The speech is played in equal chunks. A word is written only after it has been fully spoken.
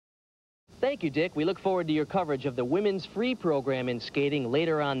Thank you, Dick. We look forward to your coverage of the women's free program in skating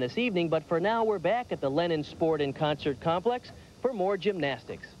later on this evening. But for now, we're back at the Lennon Sport and Concert Complex for more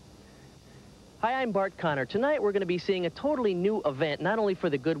gymnastics. Hi, I'm Bart Connor. Tonight, we're going to be seeing a totally new event, not only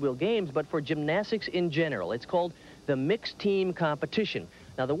for the Goodwill Games, but for gymnastics in general. It's called the Mixed Team Competition.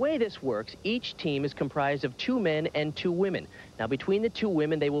 Now, the way this works, each team is comprised of 2 men and 2 women. Now, between the 2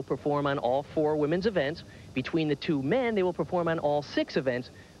 women, they will perform on all 4 women's events. Between the 2 men, they will perform on all 6 events.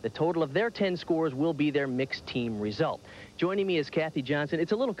 The total of their 10 scores will be their mixed team result. Joining me is Kathy Johnson.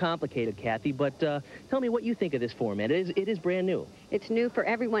 It's a little complicated, Kathy, but tell me what you think of this format. It is brand new. It's new for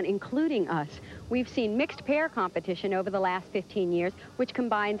everyone, including us. We've seen mixed pair competition over the last 15 years, which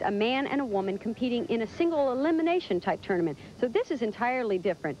combines a man and a woman competing in a single elimination type tournament. So this is entirely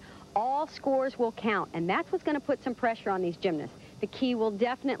different. All scores will count, and that's what's going to put some pressure on these gymnasts. The key will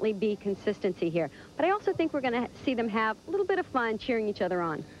definitely be consistency here. But I also think we're going to see them have a little bit of fun cheering each other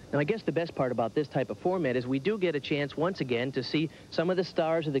on. Now, I guess the best part about this type of format is we do get a chance once again to see some of the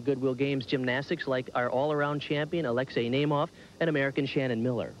stars of the Goodwill Games gymnastics, like our all-around champion, Alexei Nemov, and American Shannon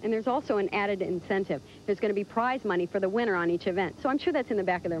Miller. And there's also an added incentive. There's going to be prize money for the winner on each event. So I'm sure that's in the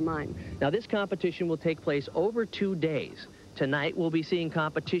back of their mind. Now, this competition will take place over 2 days. Tonight, we'll be seeing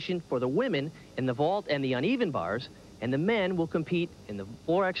competition for the women in the vault and the uneven bars, and the men will compete in the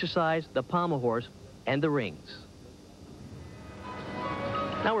floor exercise, the pommel horse, and the rings.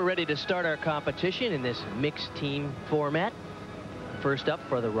 Now we're ready to start our competition in this mixed team format. First up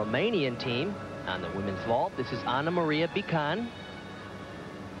for the Romanian team on the women's vault, this is Ana Maria Bican.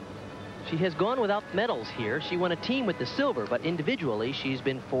 She has gone without medals here. She won a team with the silver, but individually she's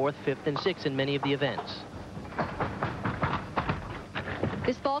been 4th, 5th, and 6th in many of the events.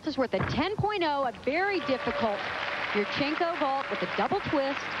 This vault is worth a 10.0, a very difficult Yurchenko vault with a double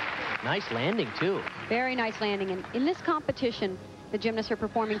twist. Nice landing, too. Very nice landing. And in this competition, the gymnasts are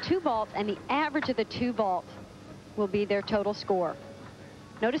performing 2 vaults, and the average of the 2 vaults will be their total score.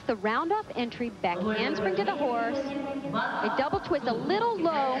 Notice the round-off entry, back handspring to the horse, a double twist, a little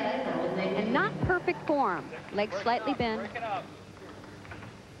low, and not perfect form. Legs slightly bent.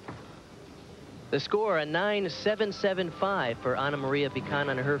 The score, a 9.775 for Ana Maria Bican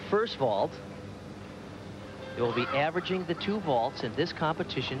on her first vault. They will be averaging the 2 vaults in this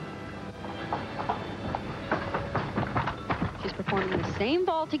competition. She's performing the same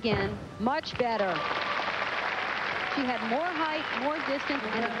vault again, much better. She had more height, more distance,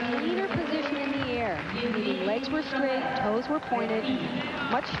 and a cleaner position in the air. Meaning legs were straight, toes were pointed,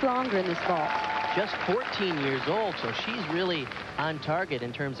 much stronger in this vault. Just 14 years old, so she's really on target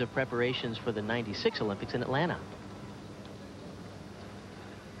in terms of preparations for the '96 Olympics in Atlanta.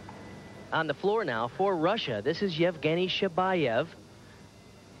 On the floor now for Russia, this is Yevgeny Shabayev.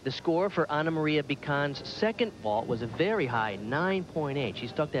 The score for Ana Maria Bican's second vault was a very high 9.8. She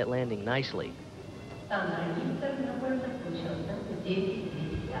stuck that landing nicely.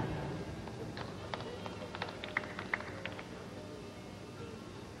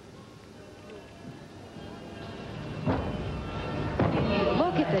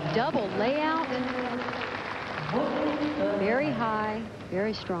 Look at the double layout. Very high,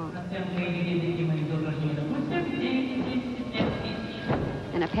 very strong.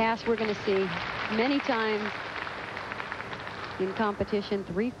 And a pass we're going to see many times in competition,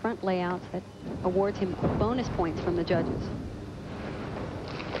 3 front layouts that awards him bonus points from the judges.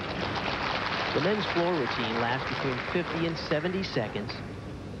 The men's floor routine lasts between 50 and 70 seconds,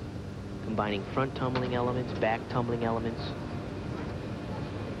 combining front tumbling elements, back tumbling elements.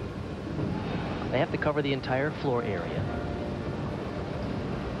 They have to cover the entire floor area.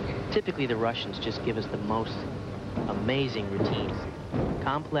 Typically, the Russians just give us the most amazing routines.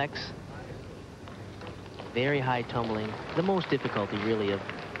 Complex, very high tumbling, the most difficulty, really, of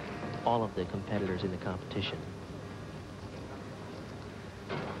all of the competitors in the competition.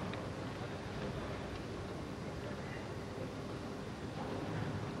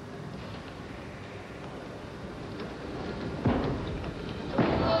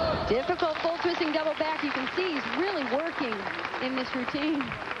 Difficult full twisting double back. You can see he's really working in this routine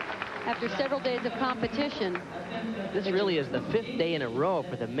after several days of competition. This really is the 5th day in a row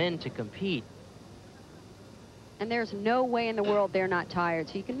for the men to compete. And there's no way in the world they're not tired.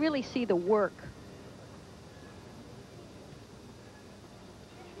 So you can really see the work.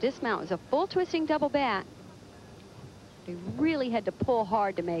 Dismount was a full twisting double back. They really had to pull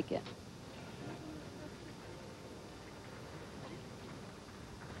hard to make it.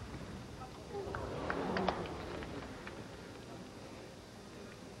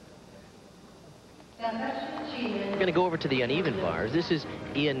 We're going to go over to the uneven bars. This is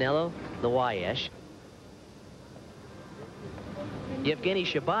Ianella Loayesh. Yevgeny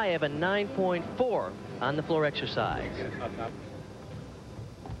Shabayev a 9.4 on the floor exercise.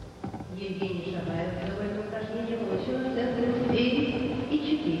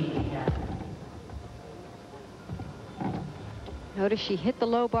 Notice she hit the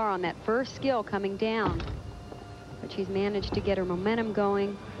low bar on that first skill coming down, but she's managed to get her momentum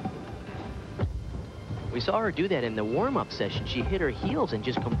going. We saw her do that in the warm-up session. She hit her heels and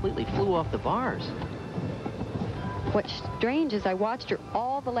just completely flew off the bars. What's strange is I watched her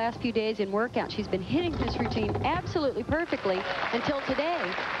all the last few days in workout. She's been hitting this routine absolutely perfectly until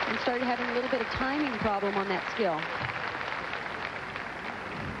today and started having a little bit of timing problem on that skill.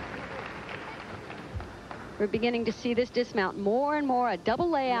 We're beginning to see this dismount more and more, a double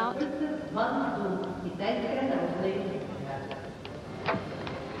layout.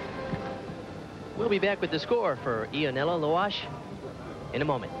 We'll be back with the score for Ionela Loash in a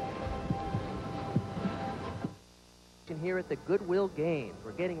moment. Here at the Goodwill Games,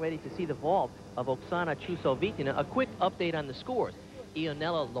 we're getting ready to see the vault of Oksana Chusovitina. A quick update on the scores.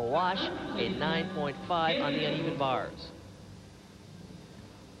 Ionela Loash a 9.5 on the uneven bars.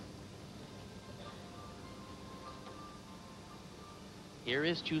 Here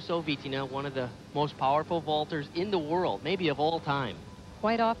is Chusovitina, one of the most powerful vaulters in the world, maybe of all time.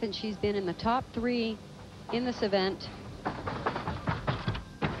 Quite often she's been in the top 3 in this event.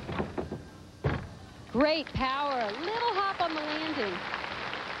 Great power, a little hop on the landing.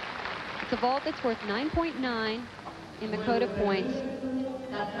 It's a vault that's worth 9.9 in the code of points.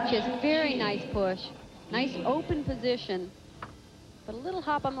 She has a very nice push, nice open position, but a little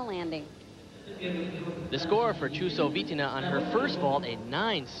hop on the landing. The score for Chusovitina on her first vault, a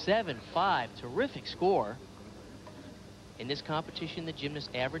 9.75, terrific score. In this competition, the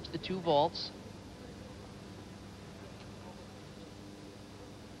gymnast averaged the 2 vaults.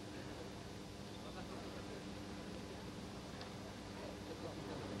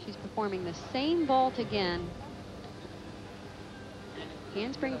 She's performing the same vault again.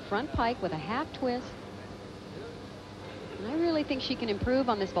 Handspring front pike with a half twist. And I really think she can improve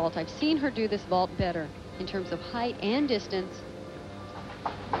on this vault. I've seen her do this vault better in terms of height and distance.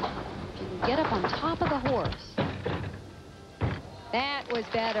 She can get up on top of the horse. That was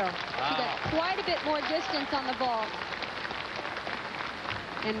better. Wow. She got quite a bit more distance on the vault.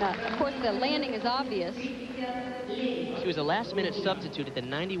 And of course, the landing is obvious. She was a last-minute substitute at the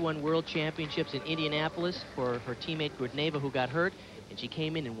 91 World Championships in Indianapolis for her teammate Grudneva, who got hurt. And she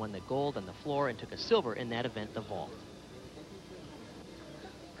came in and won the gold on the floor and took a silver in that event, the vault.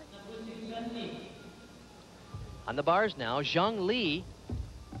 On the bars now, Zhang Li,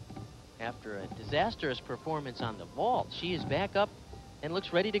 after a disastrous performance on the vault, she is back up and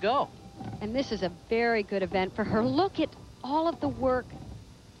looks ready to go. And this is a very good event for her. Look at all of the work,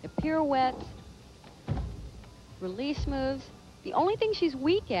 the pirouettes, release moves. The only thing she's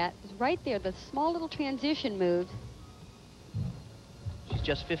weak at is right there, the small little transition moves. She's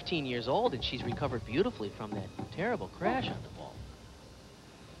just 15 years old, and she's recovered beautifully from that terrible crash on the vault.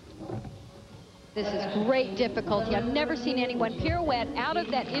 This is great difficulty. I've never seen anyone pirouette out of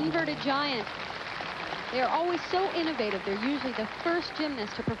that inverted giant. They are always so innovative. They're usually the first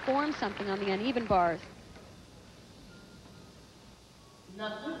gymnast to perform something on the uneven bars.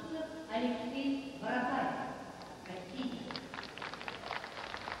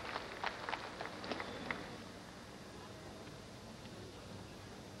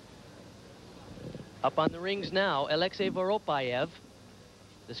 Up on the rings now, Alexei Voropayev.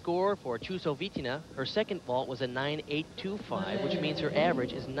 The score for Chusovitina, her second vault was a 9.825, which means her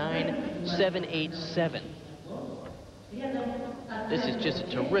average is 9.787. This is just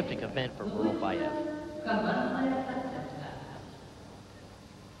a terrific event for Voropayev.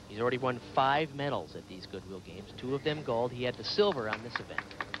 He's already won 5 medals at these Goodwill Games, 2 of them gold. He had the silver on this event.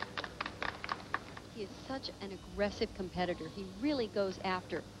 He is such an aggressive competitor. He really goes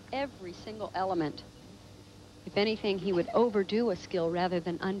after every single element. If anything, he would overdo a skill rather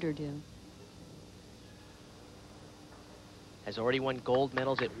than underdo. Has already won gold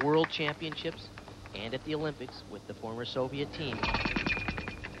medals at World Championships and at the Olympics with the former Soviet team.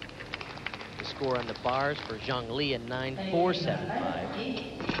 The score on the bars for Zhang Li, a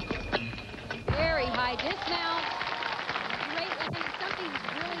 9.475. Very high dismount. Great landing. Something he's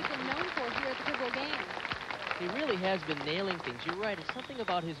really been known for here at the Goodwill Games. He really has been nailing things. You're right. It's something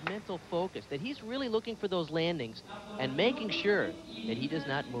about his mental focus, that he's really looking for those landings and making sure that he does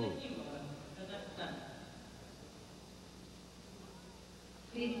not move.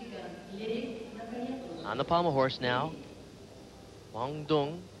 On the pommel horse now, Wang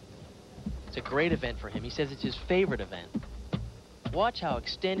Dung. It's a great event for him. He says it's his favorite event. Watch how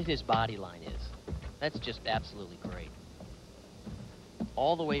extended his body line is. That's just absolutely great.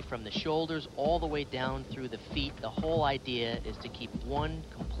 all the way from the shoulders, all the way down through the feet. The whole idea is to keep one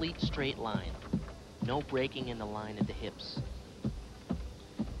complete straight line. No breaking in the line at the hips.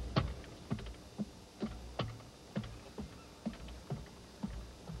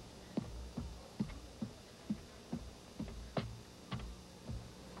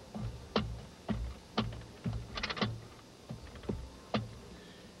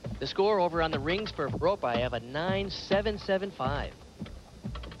 The score over on the rings for rope, I have a 9.775.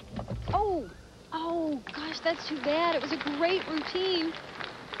 Oh, gosh, that's too bad. It was a great routine.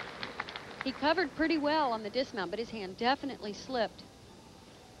 He covered pretty well on the dismount, but his hand definitely slipped.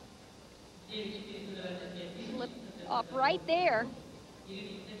 Slipped off right there.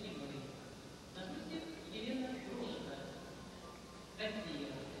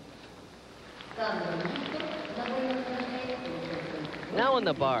 Now on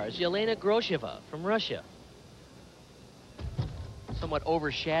the bars, Yelena Grosheva from Russia. Somewhat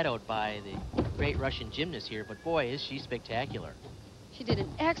overshadowed by the great Russian gymnast here, but boy, is she spectacular. She did an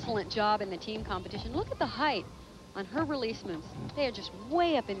excellent job in the team competition. Look at the height on her release moves. They are just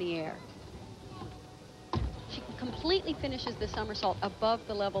way up in the air. She completely finishes the somersault above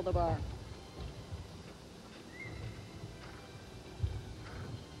the level of the bar.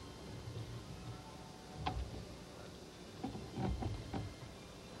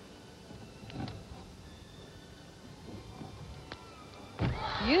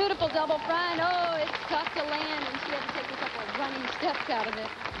 Beautiful double front. Oh, it's tough to land, and she had to take a couple of running steps out of it.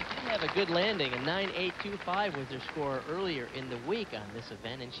 She did have a good landing, and 9.825 was her score earlier in the week on this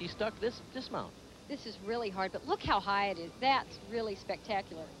event, and she stuck this dismount. This is really hard, but look how high it is. That's really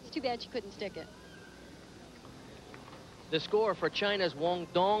spectacular. It's too bad she couldn't stick it. The score for China's Wang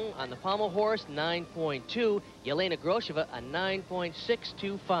Dong on the pommel horse, 9.2. Yelena Grosheva, a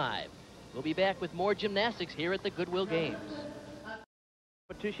 9.625. We'll be back with more gymnastics here at the Goodwill Games.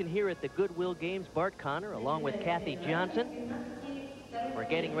 Competition here at the Goodwill Games, Bart Connor along with Kathy Johnson. We're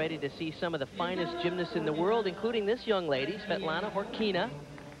getting ready to see some of the finest gymnasts in the world, including this young lady, Svetlana Horkina.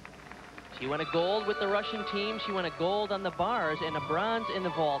 She won a gold with the Russian team. She won a gold on the bars and a bronze in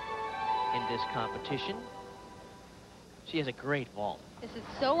the vault in this competition. She has a great vault. This is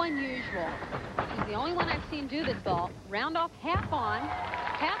so unusual. She's the only one I've seen do this vault. Round off, half on,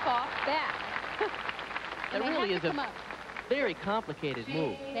 half off, back. That really is a very complicated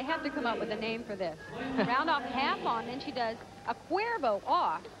move. They have to come up with a name for this. Round off, half on, then she does a cuervo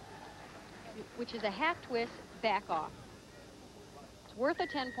off, which is a half twist, back off. It's worth a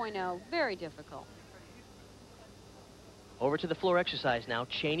 10.0, very difficult. Over to the floor exercise now.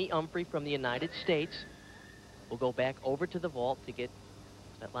 Cheney Humphrey from the United States will go back over to the vault to get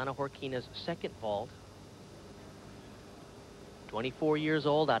Svetlana Horkina's second vault. 24 years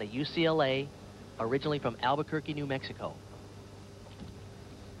old, out of UCLA, originally from Albuquerque, New Mexico.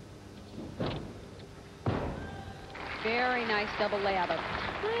 Very nice double layout. A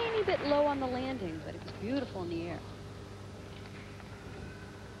tiny bit low on the landing, but it was beautiful in the air.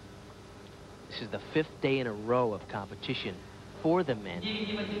 This is the 5th day in a row of competition for the men.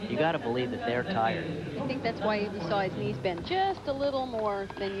 You got to believe that they're tired. I think that's why we saw his knees bend just a little more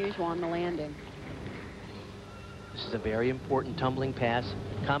than usual on the landing. This is a very important tumbling pass.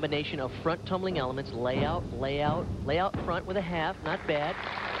 Combination of front tumbling elements, layout, layout, layout front with a half, not bad.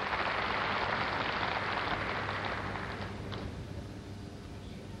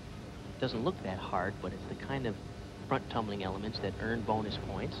 Doesn't look that hard, but it's the kind of front tumbling elements that earn bonus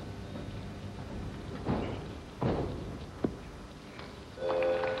points.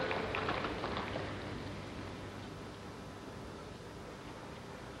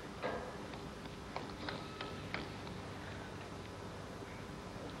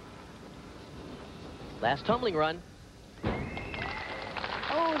 Last tumbling run.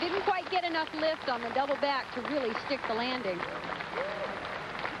 Oh, didn't quite get enough lift on the double back to really stick the landing.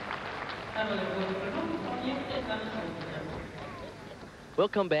 We'll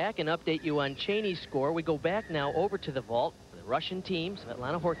come back and update you on Cheney's score. We go back now over to the vault. The Russian team,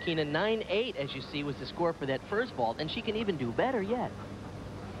 Svetlana Horkina, 9.8, as you see, was the score for that first vault, and she can even do better yet.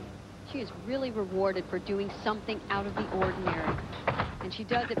 She is really rewarded for doing something out of the ordinary. And she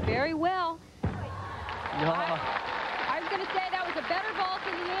does it very well. No. I was going to say that was a better vault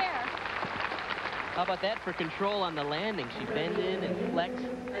in the air. How about that for control on the landing? She bend in and flex.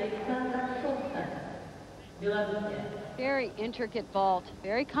 Very intricate vault,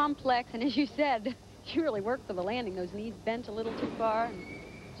 very complex, and as you said, she really worked for the landing. Those knees bent a little too far, and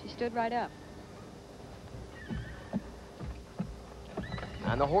she stood right up.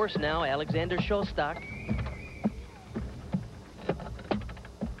 On the horse now, Alexander Shostak.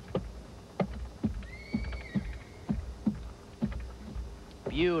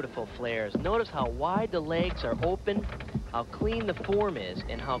 Beautiful flares. Notice how wide the legs are open, how clean the form is,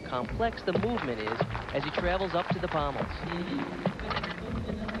 and how complex the movement is as he travels up to the pommels.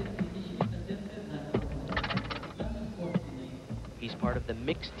 He's part of the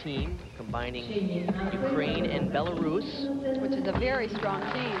mixed team combining Ukraine and Belarus. Which is a very strong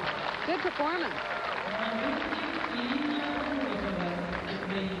team. Good performance.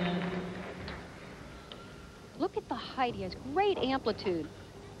 Look at the height. He has great amplitude.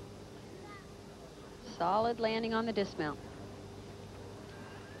 Solid landing on the dismount.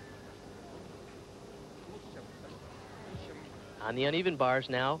 On the uneven bars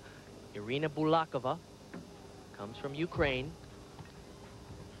now, Irina Bulakova comes from Ukraine.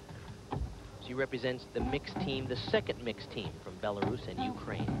 She represents the mixed team, the second mixed team from Belarus and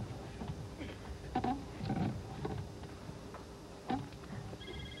Ukraine.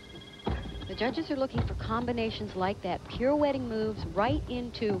 The judges are looking for combinations like that, pirouetting moves right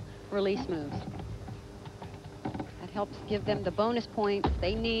into release moves. That helps give them the bonus points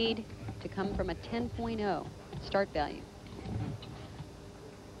they need to come from a 10.0 start value.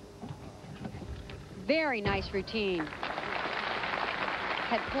 Very nice routine.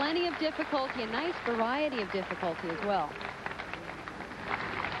 Had plenty of difficulty, a nice variety of difficulty as well.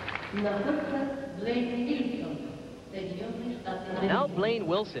 Now Blaine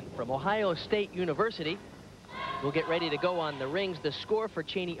Wilson from Ohio State University will get ready to go on the rings. The score for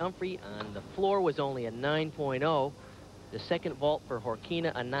Cheney Humphrey on the floor was only a 9.0. The second vault for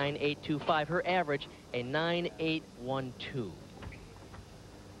Horkina, a 9.825. Her average, a 9.812.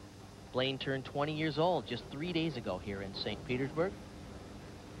 Blaine turned 20 years old just 3 days ago here in St. Petersburg.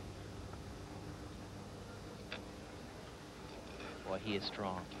 Boy, he is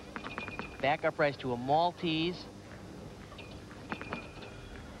strong. Back upright to a Maltese.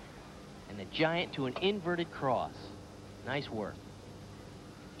 And the giant to an inverted cross. Nice work.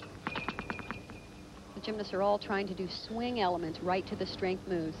 The gymnasts are all trying to do swing elements right to the strength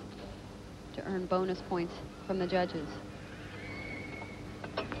moves to earn bonus points from the judges.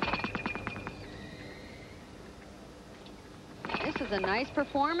 This is a nice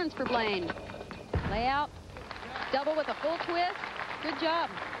performance for Blaine. Layout, double with a full twist. Good job.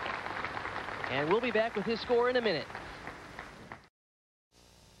 And we'll be back with his score in a minute.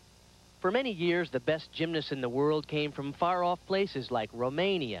 For many years, the best gymnasts in the world came from far-off places like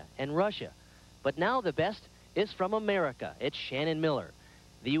Romania and Russia. But now the best is from America. It's Shannon Miller.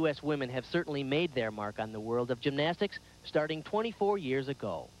 The U.S. women have certainly made their mark on the world of gymnastics starting 24 years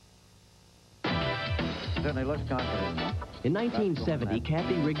ago. Certainly looks confident. In 1970,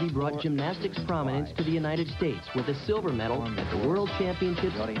 Kathy Rigby brought gymnastics prominence to the United States with a silver medal at the World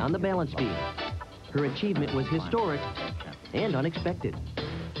Championships on the balance beam. Her achievement was historic and unexpected.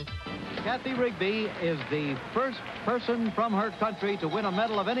 Kathy Rigby is the first person from her country to win a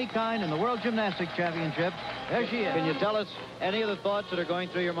medal of any kind in the World Gymnastics Championships. There she is. Can you tell us any of the thoughts that are going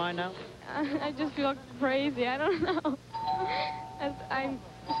through your mind now? I just feel crazy. I don't know. I'm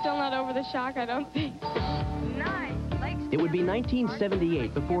still not over the shock, I don't think. It would be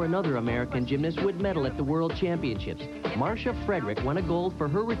 1978 before another American gymnast would medal at the World Championships. Marcia Frederick won a gold for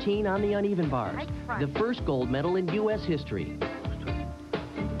her routine on the uneven bars, the first gold medal in U.S. history.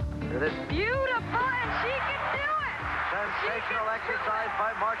 Beautiful, and she can do it! Sensational exercise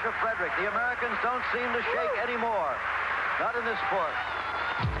by Marcia Frederick. The Americans don't seem to shake anymore. Not in this sport.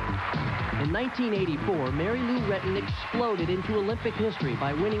 In 1984, Mary Lou Retton exploded into Olympic history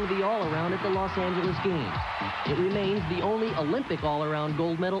by winning the all-around at the Los Angeles Games. It remains the only Olympic all-around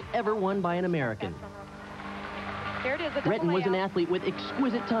gold medal ever won by an American. Here it is, Retton was an athlete with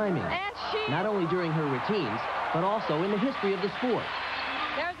exquisite timing, not only during her routines, but also in the history of the sport.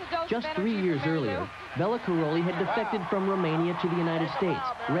 Just 3 years earlier, Bela Karolyi had defected from Romania to the United States.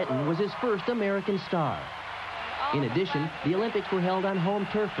 Retton was his first American star. In addition, the Olympics were held on home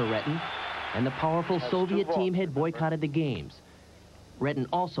turf for Retton, and the powerful Soviet team had boycotted the Games. Retton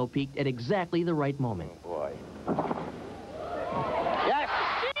also peaked at exactly the right moment. Oh, boy. Yes!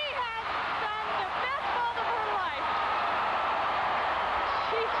 She has done the best vault of her life.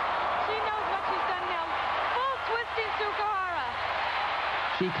 She knows what she's done now. Full twisting Sukahara.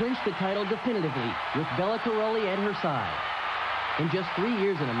 She clinched the title definitively with Bela Karolyi at her side. In just 3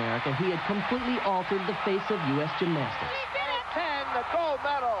 years in America, he had completely altered the face of U.S. gymnastics. 10, the gold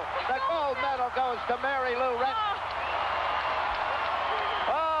medal. The gold medal goes to Mary Lou Retton.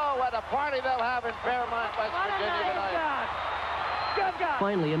 Oh, what a party they'll have in Fairmont, West Virginia tonight. Good God.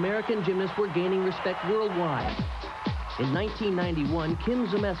 Finally, American gymnasts were gaining respect worldwide. In 1991, Kim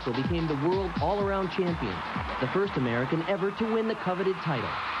Zmeskal became the world all-around champion, the first American ever to win the coveted title.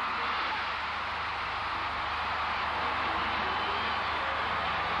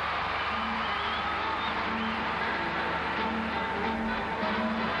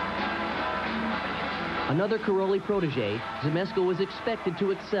 Another Karolyi protege, Zmeska was expected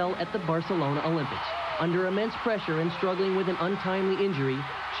to excel at the Barcelona Olympics. Under immense pressure and struggling with an untimely injury,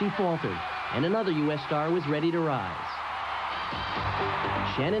 she faltered, and another U.S. star was ready to rise.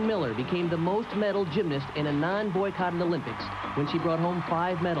 Shannon Miller became the most medaled gymnast in a non-boycotted Olympics when she brought home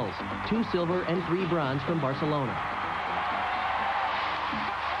 5 medals, 2 silver and 3 bronze from Barcelona.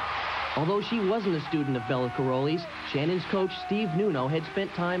 Although she wasn't a student of Bella Karolyi's, Shannon's coach Steve Nuno had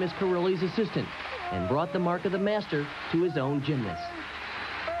spent time as Karolyi's assistant and brought the mark of the master to his own gymnast.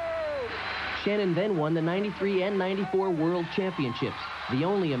 Shannon then won the 93 and 94 World Championships, the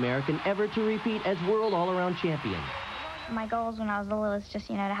only American ever to repeat as World All-Around Champion. My goals when I was little was just,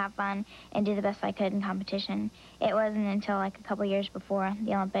 to have fun and do the best I could in competition. It wasn't until like a couple years before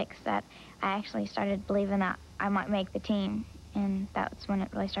the Olympics that I actually started believing that I might make the team, and that's when it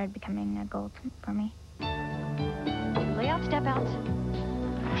really started becoming a goal for me. Layout step outs.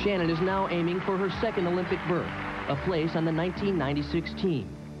 Shannon is now aiming for her 2nd Olympic berth, a place on the 1996 team.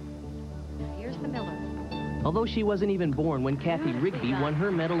 Here's the Miller. Although she wasn't even born when Kathy Rigby won her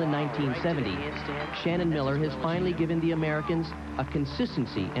medal in 1970, Shannon Miller has finally given the Americans a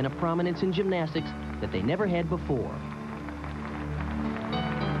consistency and a prominence in gymnastics that they never had before.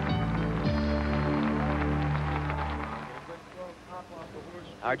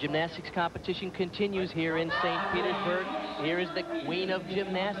 Our gymnastics competition continues here in St. Petersburg. Here is the queen of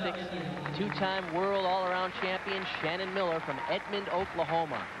gymnastics, 2-time world all-around champion Shannon Miller from Edmond,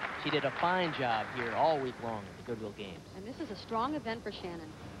 Oklahoma. She did a fine job here all week long at the Goodwill Games. And this is a strong event for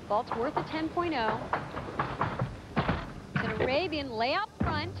Shannon. Vault's worth a 10.0. It's an Arabian layout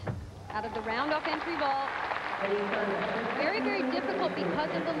front out of the round-off entry vault. Very, very difficult because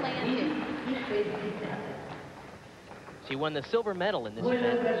of the landing. She won the silver medal in this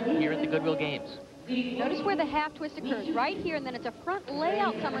event here at the Goodwill Games. Notice where the half twist occurs, right here, and then it's a front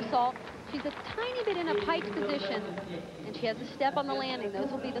layout somersault. She's a tiny bit in a pike position, and she has a step on the landing. Those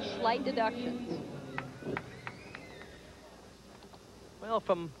will be the slight deductions. Well,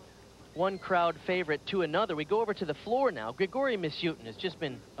 from one crowd favorite to another, we go over to the floor now. Grigory Misyutin has just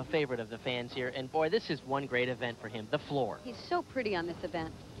been a favorite of the fans here, and boy, this is one great event for him, the floor. He's so pretty on this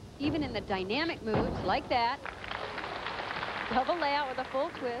event, even in the dynamic moves like that. Double layout with a full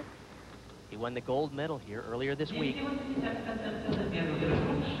twist. He won the gold medal here earlier this week. He is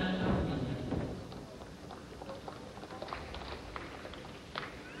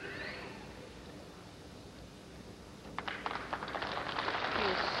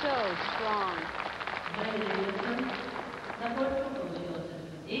so strong.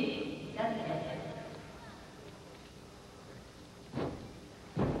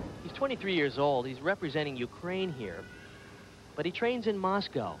 He's 23 years old. He's representing Ukraine here, but he trains in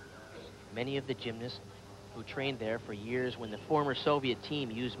Moscow. Many of the gymnasts who trained there for years when the former Soviet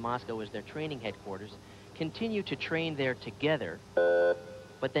team used Moscow as their training headquarters continue to train there together,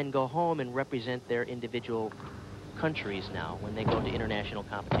 but then go home and represent their individual countries now when they go to international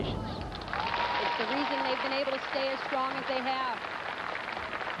competitions. It's the reason they've been able to stay as strong as they have.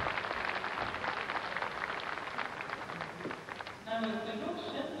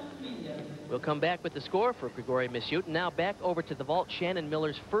 We'll come back with the score for Grigory Misyutin. Now back over to the vault. Shannon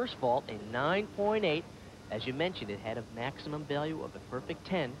Miller's first vault, a 9.8. As you mentioned, it had a maximum value of a perfect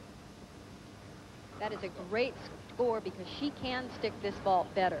 10. That is a great score because she can stick this vault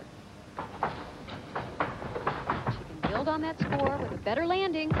better. She can build on that score with a better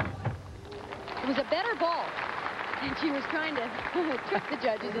landing. It was a better vault. And she was trying to trick the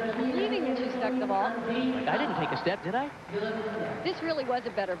judges into believing that she stuck the vault. I didn't take a step, did I? This really was a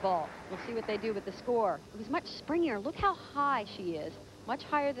better vault. We'll see what they do with the score. It was much springier. Look how high she is. Much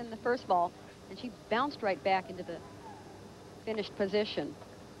higher than the first vault. And she bounced right back into the finished position.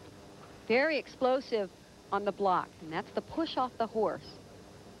 Very explosive on the block. And that's the push off the horse.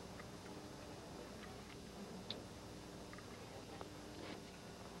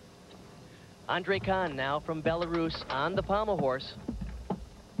 Andrei Khan now from Belarus on the pommel horse.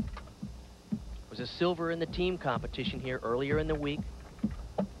 Was a silver in the team competition here earlier in the week.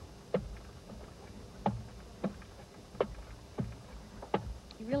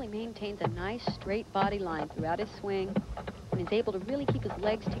 He really maintains a nice straight body line throughout his swing, and he's able to really keep his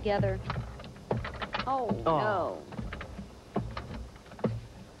legs together. Oh. No.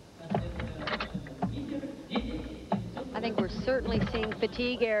 I think we're certainly seeing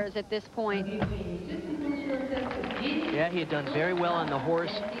fatigue errors at this point. Yeah, he had done very well on the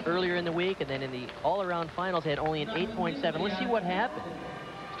horse earlier in the week, and then in the all-around finals had only an 8.7. Let's see what happened.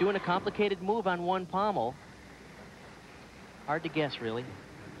 He's doing a complicated move on one pommel. Hard to guess, really.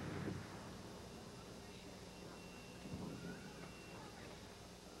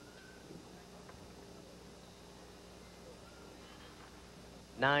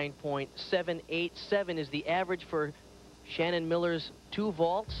 9.787 is the average for Shannon Miller's 2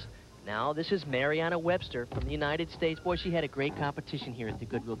 vaults. Now, this is Mariana Webster from the United States. Boy, she had a great competition here at the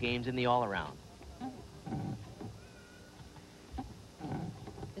Goodwill Games in the all-around.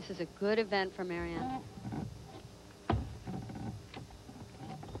 This is a good event for Mariana.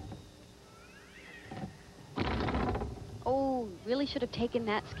 Oh, really should have taken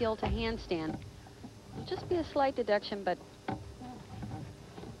that skill to handstand. It'll just be a slight deduction, but...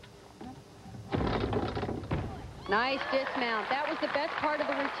 Nice dismount. That was the best part of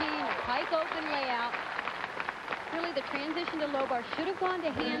the routine. A pike open layout. Really, the transition to low bar should have gone to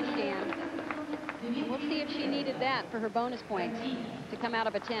handstand. We'll see if she needed that for her bonus points to come out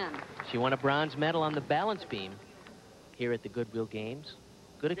of a 10. She won a bronze medal on the balance beam here at the Goodwill Games.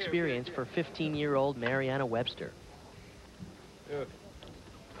 Good experience for 15-year-old Mariana Webster.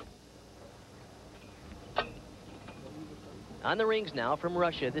 On the rings now from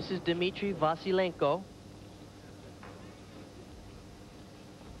Russia, this is Dmitry Vasilenko.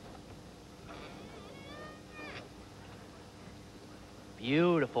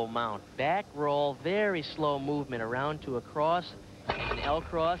 Beautiful mount. Back roll, very slow movement around to a cross, an L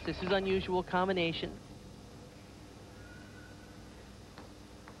cross. This is unusual combination.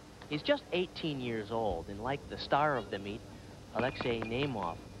 He's just 18 years old, and like the star of the meet, Alexei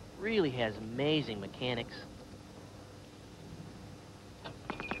Nemov, really has amazing mechanics.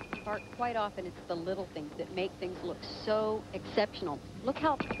 Bart, quite often it's the little things that make things look so exceptional. Look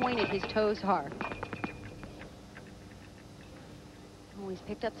how pointed his toes are. Oh, he's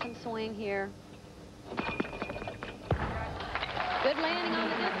picked up some swing here. Good landing on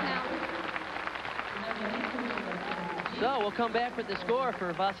the dismount. So we'll come back with the score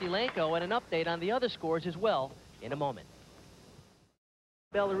for Vasilenko and an update on the other scores as well in a moment.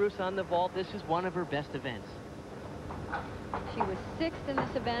 Belarus on the vault. This is one of her best events. She was 6th in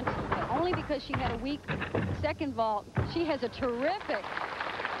this event, but only because she had a weak second vault. She has a terrific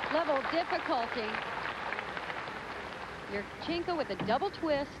level of difficulty. Yurchenko with a double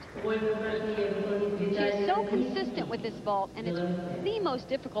twist. She is so consistent with this vault, and it's the most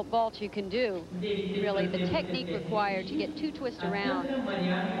difficult vault you can do. Really, the technique required to get 2 twists around.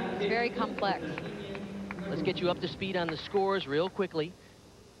 It's very complex. Let's get you up to speed on the scores real quickly.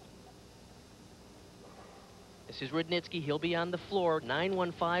 This is Rudnitsky. He'll be on the floor.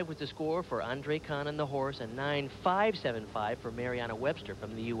 9.15 was the score for Andre Kahn on the horse, and 9.575 for Mariana Webster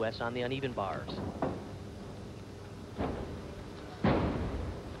from the U.S. on the uneven bars.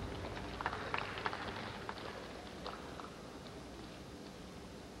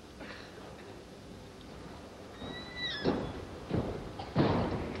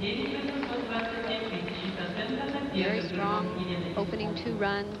 Very strong opening 2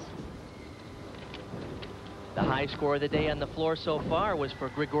 runs. The high score of the day on the floor so far was for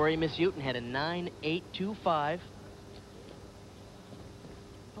Grigory Misyutin, had a 9.825.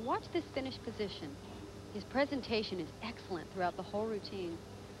 And watch this finish position. His presentation is excellent throughout the whole routine.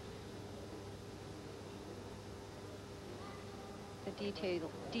 The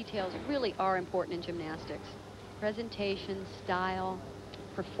details really are important in gymnastics. Presentation, style,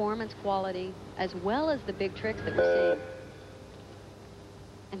 performance quality, as well as the big tricks that we're seeing.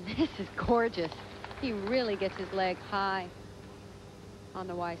 And this is gorgeous. He really gets his leg high on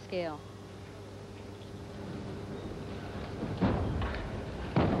the Y scale.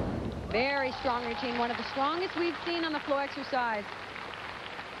 Very strong routine, one of the strongest we've seen on the floor exercise.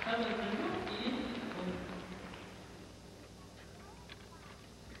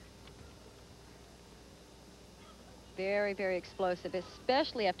 Very, very explosive,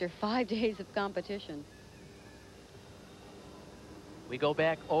 especially after 5 days of competition. We go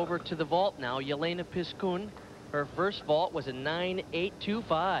back over to the vault now. Yelena Piskun, her first vault was a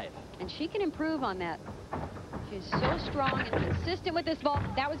 9.825. And she can improve on that. She's so strong and consistent with this vault.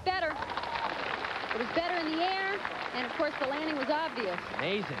 That was better. It was better in the air, and of course the landing was obvious.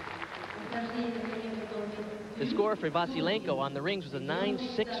 Amazing. The score for Vasilenko on the rings was a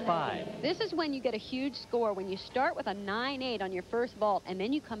 9.65. This is when you get a huge score, when you start with a 9.8 on your first vault, and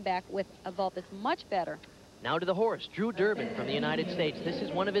then you come back with a vault that's much better. Now to the horse, Drew Durbin from the United States. This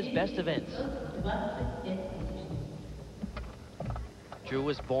is one of his best events. Drew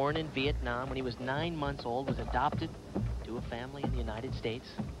was born in Vietnam. When he was 9 months old, was adopted to a family in the United States.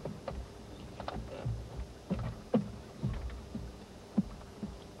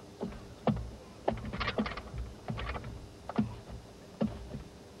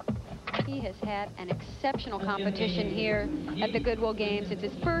 He has had an exceptional competition here at the Goodwill Games. It's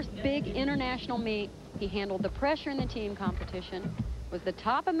his first big international meet. He handled the pressure in the team competition, was the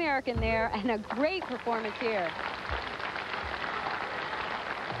top American there, and a great performance here.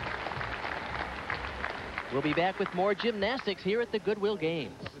 We'll be back with more gymnastics here at the Goodwill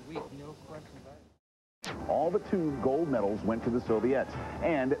Games. All but 2 gold medals went to the Soviets,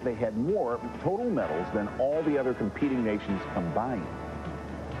 and they had more total medals than all the other competing nations combined.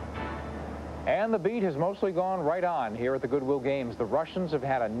 And the beat has mostly gone right on here at the Goodwill Games. The Russians have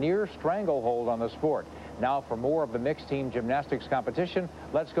had a near stranglehold on the sport. Now for more of the mixed team gymnastics competition,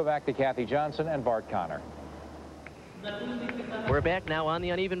 let's go back to Kathy Johnson and Bart Connor. We're back now on the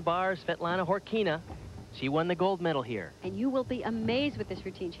uneven bars. Svetlana Horkina, she won the gold medal here. And you will be amazed with this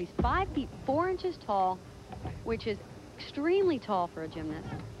routine. She's 5 feet 4 inches tall, which is extremely tall for a gymnast.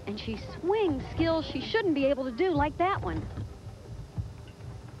 And she swings skills she shouldn't be able to do, like that one.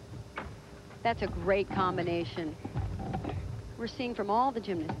 That's a great combination. We're seeing from all the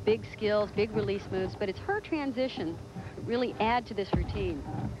gymnasts, big skills, big release moves, but it's her transition that really add to this routine.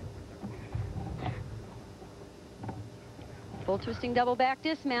 Full twisting double back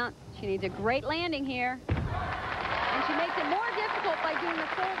dismount. She needs a great landing here. And she makes it more difficult by doing a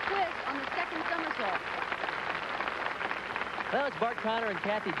full twist on the second somersault. Well, it's Bart Connor and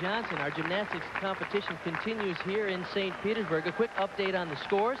Kathy Johnson. Our gymnastics competition continues here in St. Petersburg. A quick update on the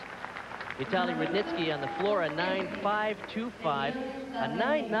scores. Vitaly Rudnitsky on the floor, a 9.525, a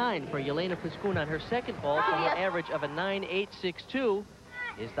 9.9 for Yelena Pliskun on her second vault, and an average of a 9.862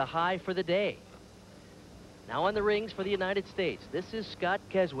 is the high for the day. Now on the rings for the United States. This is Scott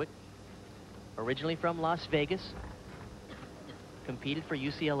Keswick, originally from Las Vegas, competed for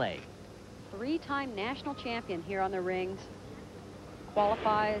UCLA. 3-time national champion here on the rings,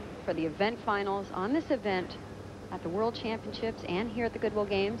 qualified for the event finals on this event at the World Championships and here at the Goodwill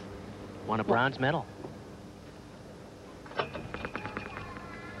Games. Won a bronze medal.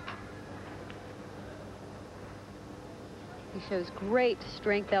 He shows great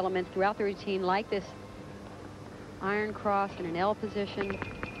strength elements throughout the routine, like this iron cross in an L position.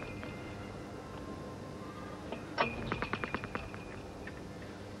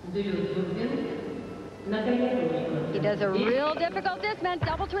 He does a real difficult dismount,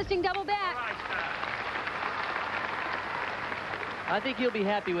 double twisting, double back. I think he'll be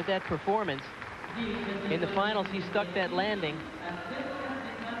happy with that performance. In the finals, he stuck that landing.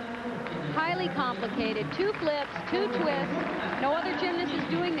 Highly complicated. 2 flips, 2 twists. No other gymnast is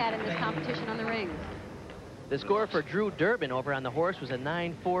doing that in this competition on the rings. The score for Drew Durbin over on the horse was a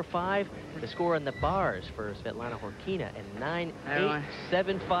 9.45. The score on the bars for Svetlana Horkina, a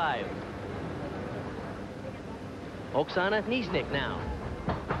 9.875. Oksana Nieznik now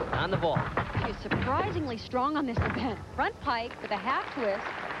on the vault. She's surprisingly strong on this event. Front pike with a half twist.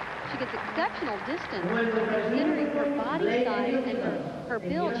 She gets exceptional distance. Considering her body size and her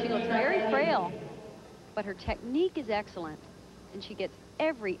build, she looks very frail. But her technique is excellent, and she gets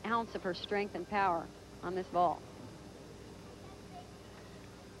every ounce of her strength and power on this vault.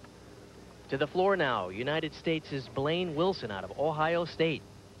 To the floor now, United States is Blaine Wilson out of Ohio State.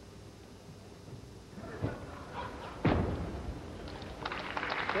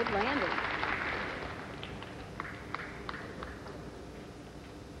 Good landing.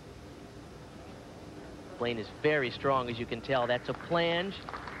 Blaine is very strong, as you can tell. That's a plunge,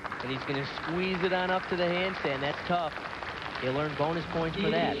 and he's going to squeeze it on up to the handstand. That's tough. He'll earn bonus points for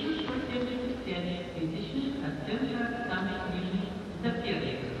that.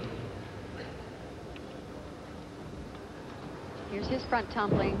 Here's his front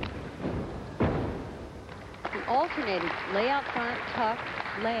tumbling. He alternated layout front, tuck,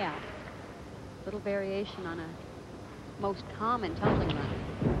 layout. Little variation on a most common tumbling run.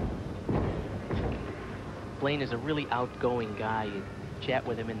 Blaine is a really outgoing guy. You chat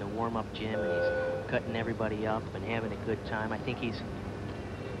with him in the warm-up gym, and he's cutting everybody up and having a good time. I think he's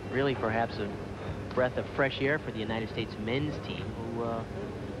really perhaps a breath of fresh air for the United States men's team, who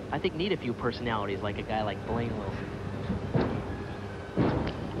I think need a few personalities like a guy like Blaine Wilson.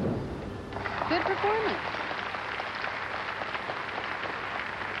 Good performance.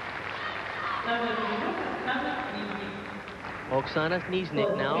 Oksana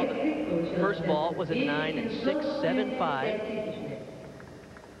Nieznik now. The first vault was a 9.675.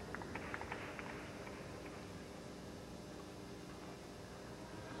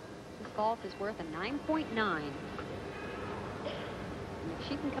 This vault is worth a 9.9. And if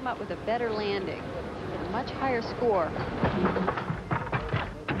she can come up with a better landing, she'll get a much higher score.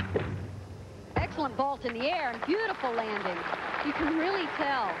 Excellent vault in the air and beautiful landing. You can really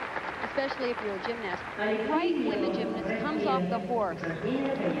tell, especially if you're a gymnast, right when the gymnast comes off the horse,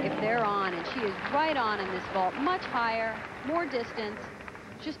 if they're on, and she is right on in this vault, much higher, more distance,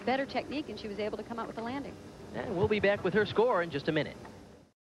 just better technique, and she was able to come out with a landing. And we'll be back with her score in just a minute.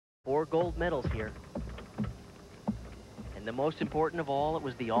 4 gold medals here. And the most important of all, it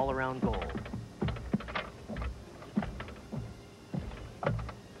was the all-around gold.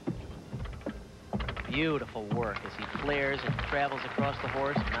 Beautiful work as he flares and travels across the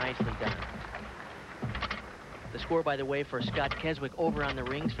horse. Nicely done. The score, by the way, for Scott Keswick over on the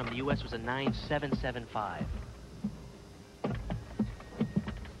rings from the U.S. was a 9.775.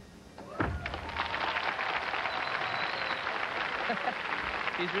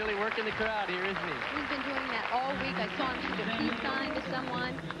 He's really working the crowd here, isn't he? He's been doing that all week. I saw him shoot a peace sign to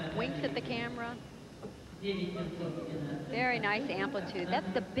someone, winks at the camera. Very nice amplitude.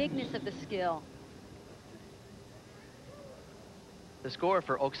 That's the bigness of the skill. The score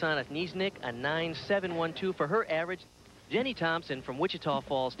for Oksana Niznik, a 9.712 for her average. Jenny Thompson from Wichita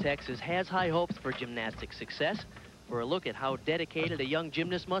Falls, Texas, has high hopes for gymnastics success. For a look at how dedicated a young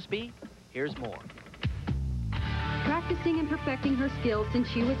gymnast must be, here's more. Practicing and perfecting her skills since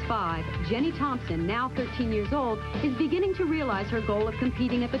she was 5, Jenny Thompson, now 13 years old, is beginning to realize her goal of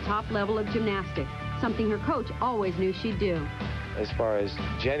competing at the top level of gymnastics, something her coach always knew she'd do. As far as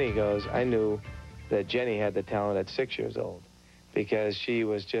Jenny goes, I knew that Jenny had the talent at 6 years old because she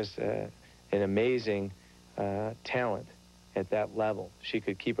was just an amazing talent at that level. She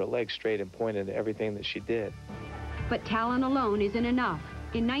could keep her legs straight and pointed at everything that she did. But talent alone isn't enough.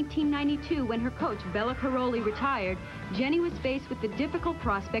 In 1992, when her coach, Bella Caroli, retired, Jenny was faced with the difficult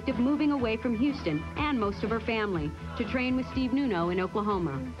prospect of moving away from Houston and most of her family to train with Steve Nuno in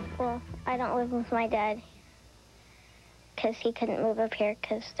Oklahoma. Well, I don't live with my dad because he couldn't move up here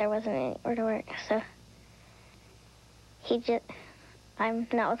because there wasn't anywhere to work. So I'm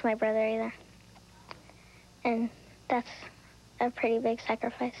not with my brother either. And that's a pretty big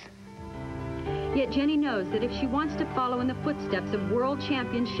sacrifice. Yet Jenny knows that if she wants to follow in the footsteps of world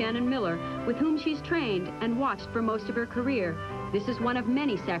champion Shannon Miller, with whom she's trained and watched for most of her career, this is one of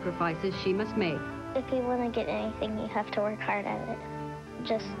many sacrifices she must make. If you want to get anything, you have to work hard at it.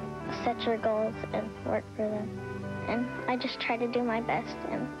 Just set your goals and work for them. And I just try to do my best,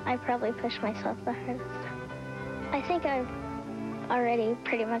 and I probably push myself the hardest. I think I've already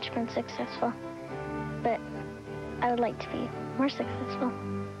pretty much been successful, but I would like to be more successful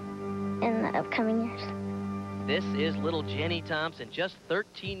in the upcoming years. This is little Jenny Thompson, just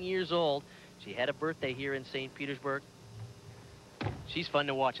 13 years old. She had a birthday here in St. Petersburg. She's fun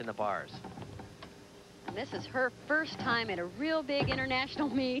to watch in the bars. And this is her first time at a real big international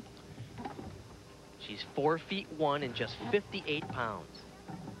meet. She's 4'1" and just 58 pounds.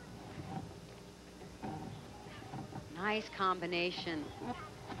 Nice combination.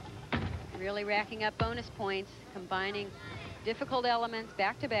 Really racking up bonus points, combining difficult elements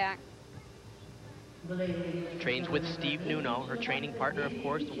back to back. Trains with Steve Nuno, her training partner, of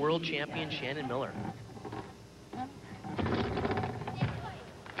course, the world champion Shannon Miller.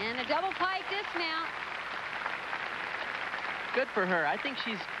 And a double pike dismount. Good for her. I think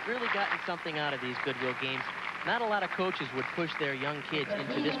she's really gotten something out of these Goodwill games. Not a lot of coaches would push their young kids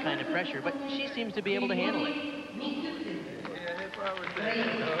into this kind of pressure, but she seems to be able to handle it. Okay, all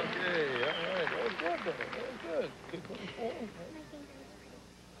right, that was good.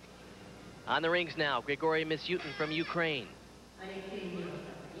 On the rings now, Grigory Misyutin from Ukraine.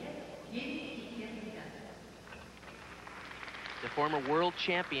 The former world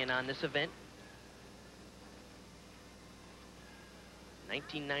champion on this event.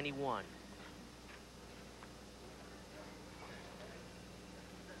 1991.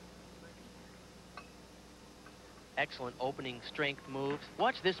 Excellent opening strength moves.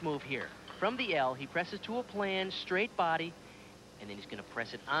 Watch this move here. From the L, he presses to a plan, straight body, and then he's going to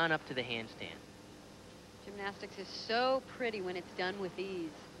press it on up to the handstand. Gymnastics is so pretty when it's done with ease.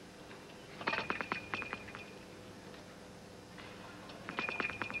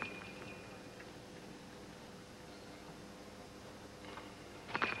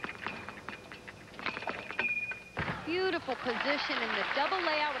 Beautiful position in the double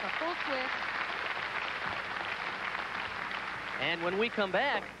layout with a full twist. And when we come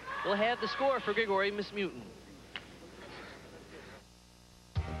back, we'll have the score for Grigory Misyutin.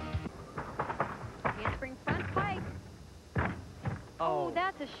 Handspring front pike. Oh,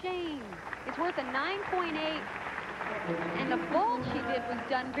 that's a shame. It's worth a 9.8. And the vault she did was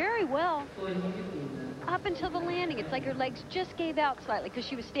done very well up until the landing. It's like her legs just gave out slightly because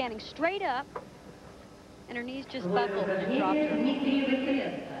she was standing straight up and her knees just buckled and dropped her.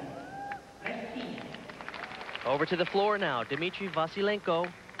 Over to the floor now, Dmitry Vasilenko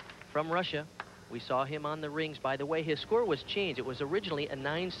from Russia. We saw him on the rings. By the way, his score was changed. It was originally a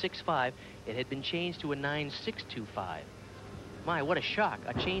 9.65. It had been changed to a 9.625. My, what a shock.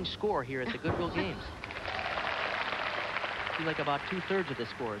 A changed score here at the Goodwill Games. Seems like about 2/3 of the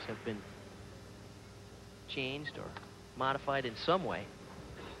scores have been changed or modified in some way.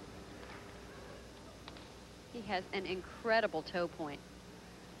 He has an incredible toe point.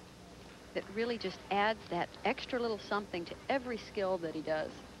 that really just adds that extra little something to every skill that he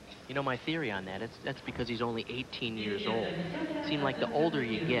does. You know, my theory on that, that's because he's only 18 years old. It seems like the older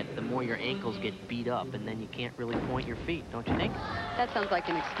you get, the more your ankles get beat up, and then you can't really point your feet, don't you think? That sounds like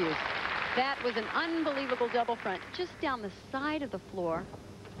an excuse. That was an unbelievable double front, just down the side of the floor.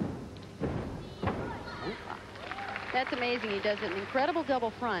 That's amazing. He does an incredible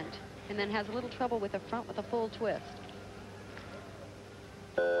double front, and then has a little trouble with the front with a full twist.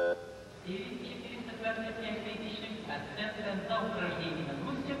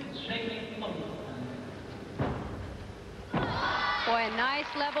 Boy, a nice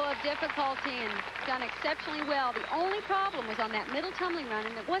level of difficulty and done exceptionally well. The only problem was on that middle tumbling run,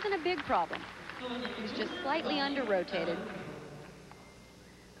 and it wasn't a big problem. It was just slightly under-rotated.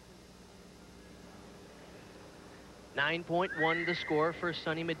 9.1 the score for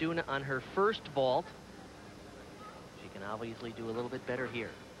Sunny Meduna on her first vault. She can obviously do a little bit better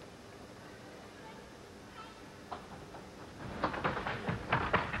here.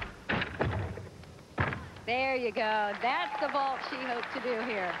 There you go. That's the vault she hoped to do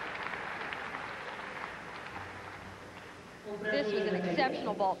here. This was an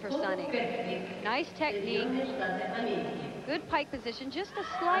exceptional vault for Sunny. Nice technique. Good pike position. Just a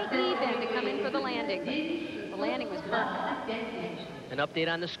slight knee bend to come in for the landing. The landing was perfect. An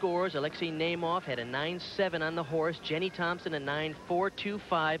update on the scores. Alexei Nemov had a 9.7 on the horse. Jenny Thompson a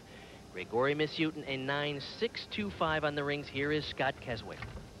 9.425. Grigory Misyutin a 9.625 on the rings. Here is Scott Keswick.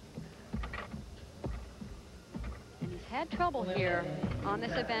 And he's had trouble here on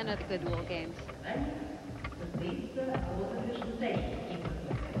this event of the Goodwill Games.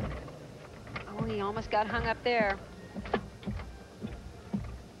 Oh, he almost got hung up there.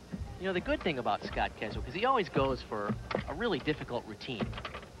 You know, the good thing about Scott Keswick is he always goes for a really difficult routine.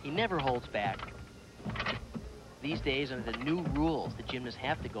 He never holds back. These days, under the new rules, the gymnasts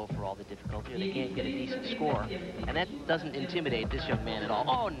have to go for all the difficulty or they can't get a decent score. And that doesn't intimidate this young man at all.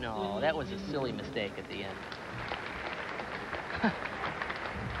 Oh, no, that was a silly mistake at the end.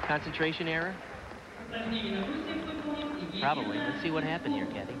 Concentration error? Probably. Let's see what happened here,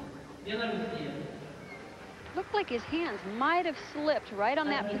 Kathy. Looked like his hands might have slipped right on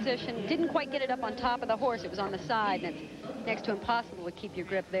that position. Didn't quite get it up on top of the horse. It was on the side, and it's next to impossible to keep your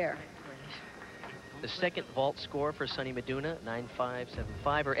grip there. The second vault score for Sunny Meduna,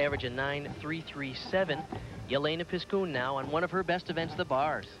 9.575. Her average a 9.337. Yelena Piskun now on one of her best events, the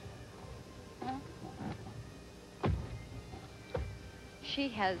bars. She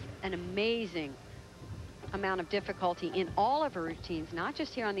has an amazing amount of difficulty in all of her routines, not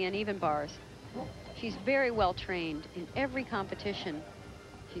just here on the uneven bars. She's very well trained in every competition.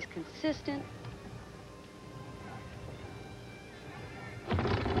 She's consistent.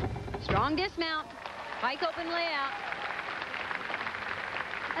 Strong dismount. Pike open layout.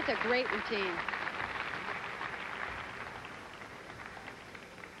 That's a great routine.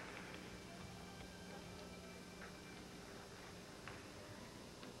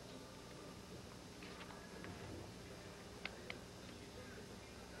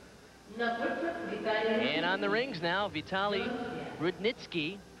 And on the rings now, Vitaly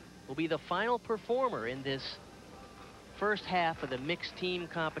Rudnitsky will be the final performer in this first half of the mixed team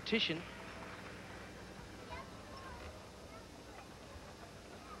competition.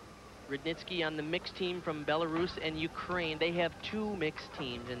 Rudnitsky on the mixed team from Belarus and Ukraine. They have two mixed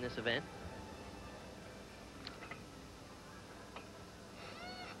teams in this event.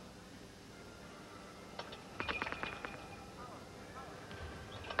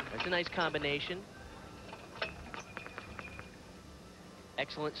 That's a nice combination.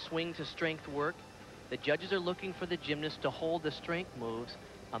 Excellent swing to strength work. The judges are looking for the gymnast to hold the strength moves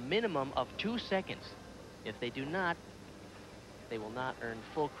a minimum of 2 seconds. If they do not, they will not earn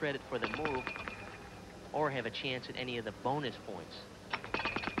full credit for the move or have a chance at any of the bonus points.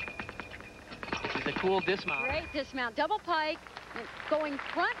 This is a cool dismount. Great dismount. Double pike going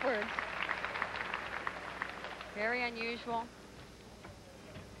frontwards. Very unusual.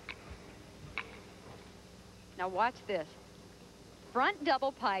 Now watch this. Front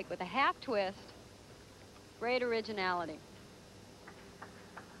double pike with a half twist. Great originality.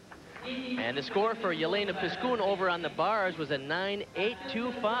 And the score for Yelena Piskun over on the bars was a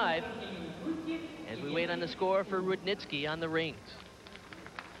 9.825 as we wait on the score for Rudnitsky on the rings.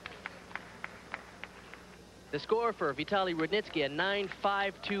 The score for Vitaly Rudnitsky, a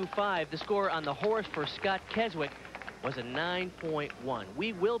 9.525. The score on the horse for Scott Keswick was a 9.1.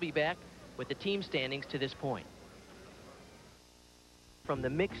 We will be back with the team standings to this point. From the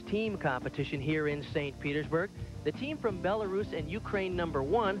mixed team competition here in St. Petersburg, the team from Belarus and Ukraine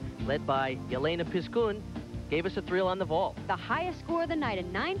 #1, led by Yelena Piskun, gave us a thrill on the vault. The highest score of the night, a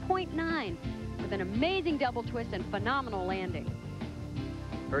 9.9, with an amazing double twist and phenomenal landing.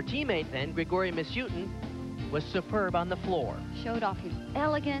 Her teammate then, Grigory Misyutin, was superb on the floor. Showed off his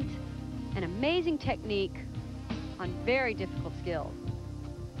elegant and amazing technique on very difficult skills.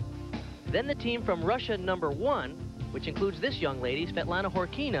 Then the team from Russia, number 1, which includes this young lady, Svetlana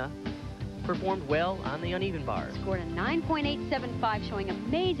Horkina, performed well on the uneven bar. Scored a 9.875, showing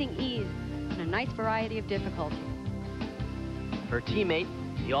amazing ease and a nice variety of difficulty. Her teammate,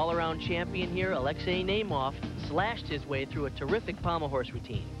 the all-around champion here, Alexei Nemov, slashed his way through a terrific pommel horse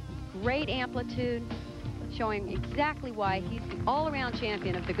routine. Great amplitude, showing exactly why he's the all-around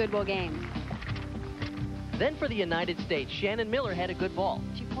champion of the Goodwill Games. Then for the United States, Shannon Miller had a good vault.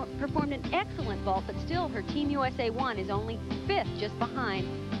 She performed an excellent vault, but still her Team USA 1 is only 5th, just behind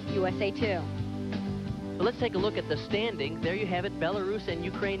USA 2. So let's take a look at the standings. There you have it, Belarus and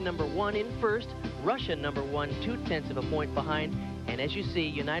Ukraine number 1 in first, Russia number 1, 0.2 of a point behind, and as you see,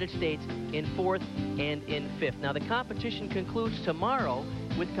 United States in 4th and in 5th. Now the competition concludes tomorrow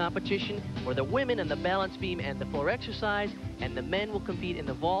with competition for the women in the balance beam and the floor exercise, and the men will compete in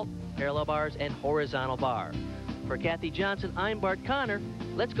the vault, parallel bars, and horizontal bar. For Kathy Johnson, I'm Bart Connor.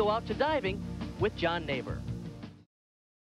 Let's go out to diving with John Neighbor.